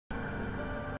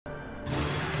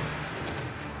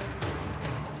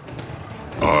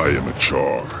I am a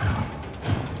Charr.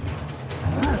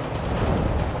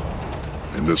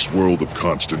 In this world of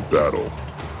constant battle,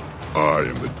 I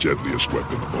am the deadliest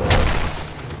weapon of all.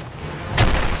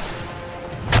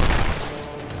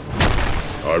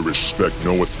 I respect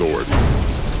no authority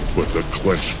but the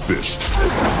clenched fist of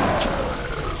my legion.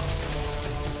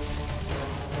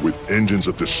 With engines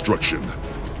of destruction,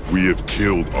 we have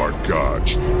killed our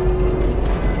gods.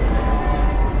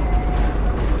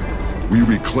 We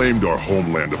reclaimed our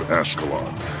homeland of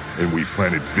Ascalon, and we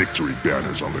planted victory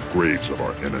banners on the graves of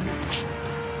our enemies.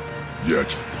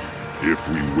 Yet, if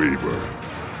we waver,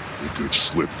 it could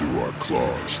slip through our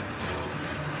claws.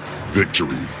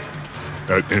 Victory,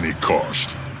 at any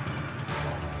cost.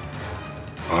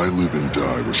 I live and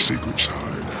die where secrets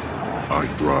hide. I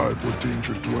thrive where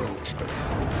danger dwells.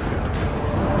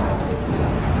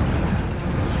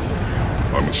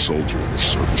 I'm a soldier in the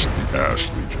service of the Ash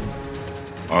Legion.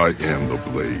 I am the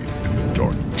blade in the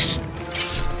darkness.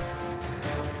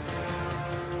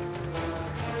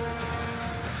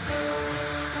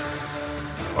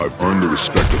 I've earned the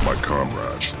respect of my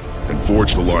comrades, and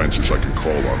forged alliances I can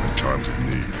call on in times of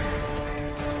need.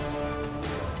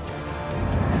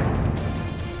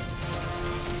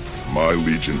 My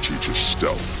Legion teaches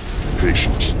stealth,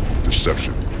 patience,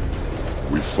 deception.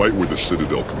 We fight where the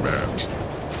Citadel commands,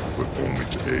 but only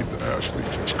to aid the Ash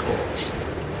Legion's cause.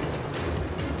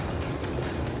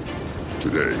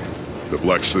 Today, the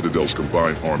Black Citadel's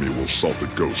combined army will assault the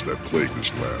ghosts that plague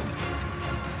this land.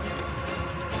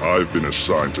 I've been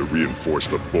assigned to reinforce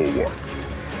the bulwark.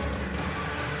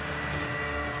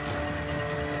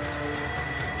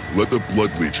 Let the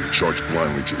Blood Legion charge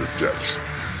blindly to their deaths.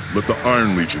 Let the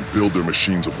Iron Legion build their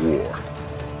machines of war.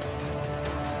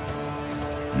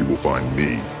 You will find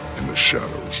me in the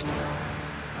shadows.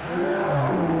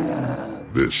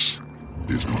 This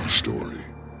is my story.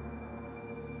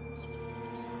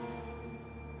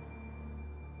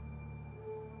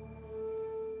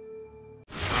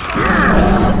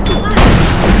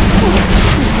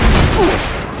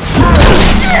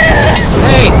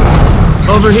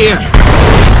 Over here!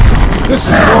 This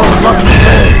is your lucky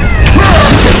day!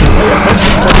 Pay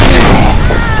attention to me!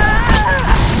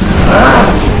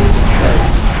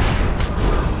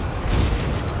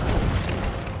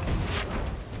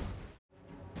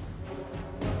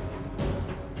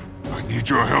 I need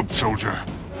your help, soldier.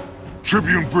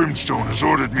 Tribune Brimstone has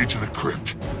ordered me to the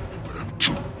crypt, but I'm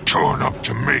too torn up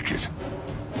to make it.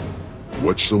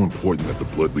 What's so important that the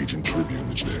Blood Legion Tribune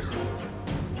is there?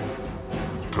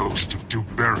 Ghost of Duke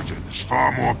Beridan is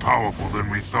far more powerful than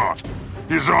we thought.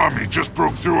 His army just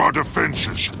broke through our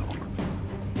defenses.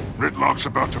 Ritlock's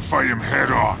about to fight him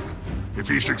head-on. If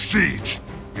he succeeds,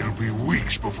 it'll be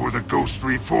weeks before the Ghost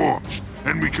reforms,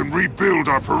 and we can rebuild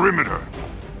our perimeter.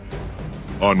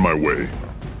 On my way.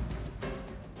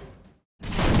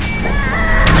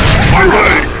 My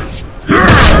way!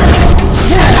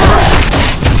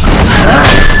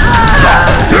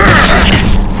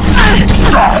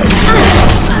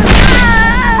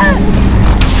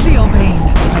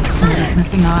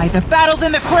 Missing eye. The battle's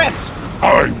in the crypt!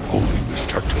 I'm holding this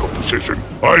tactical position.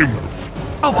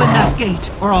 Open that gate,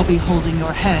 or I'll be holding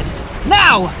your head.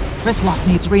 Now! Ritlock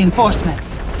needs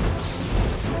reinforcements.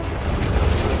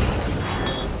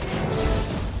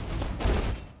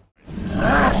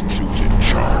 Who's in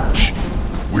charge?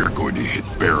 We're going to hit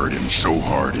Beridan so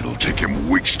hard it'll take him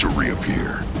weeks to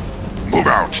reappear. Move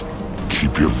out!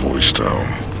 Keep your voice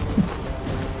down.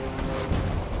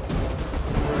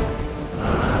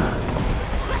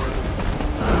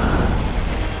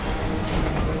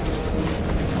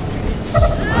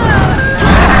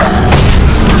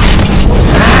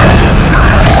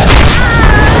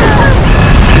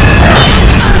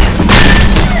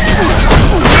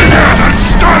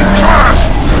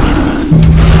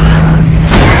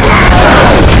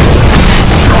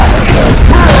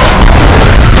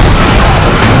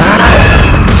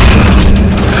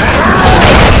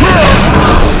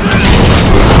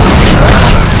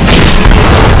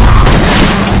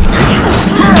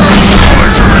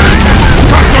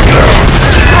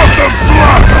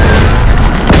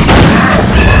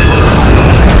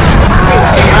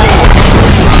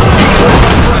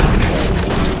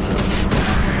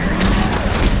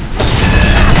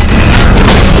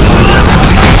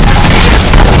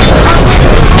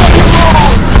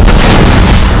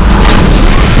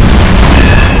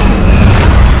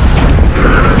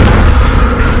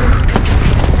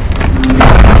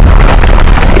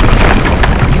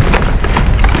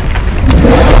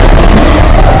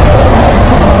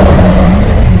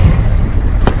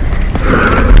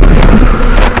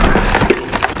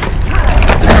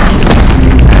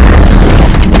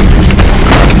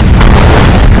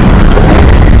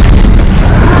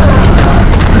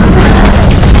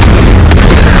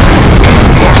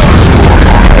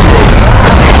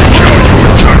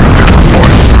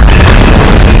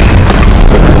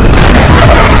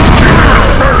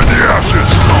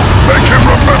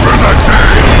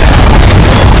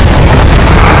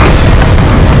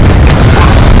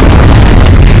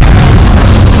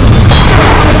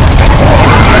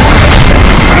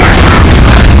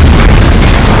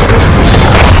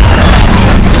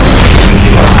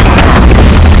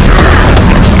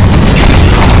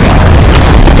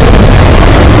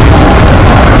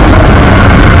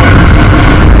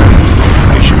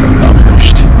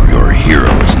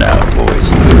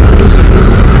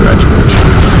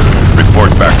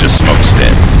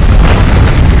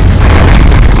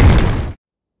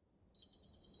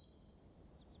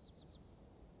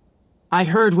 I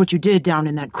heard what you did down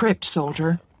in that crypt,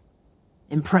 soldier.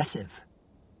 Impressive.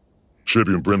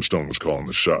 Tribune Brimstone was calling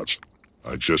the shots.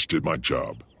 I just did my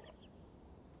job.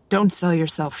 Don't sell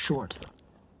yourself short.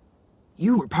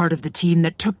 You were part of the team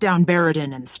that took down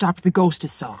Baradin and stopped the ghost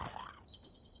assault.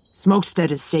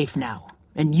 Smokestead is safe now,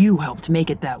 and you helped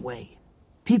make it that way.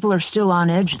 People are still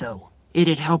on edge, though.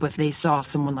 It'd help if they saw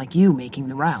someone like you making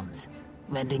the rounds,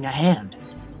 lending a hand.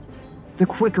 The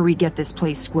quicker we get this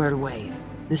place squared away,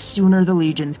 the sooner the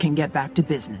legions can get back to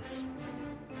business.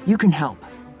 You can help.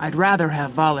 I'd rather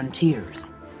have volunteers.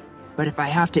 But if I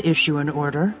have to issue an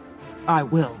order, I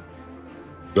will.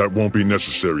 That won't be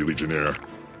necessary, Legionnaire.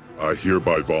 I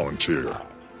hereby volunteer.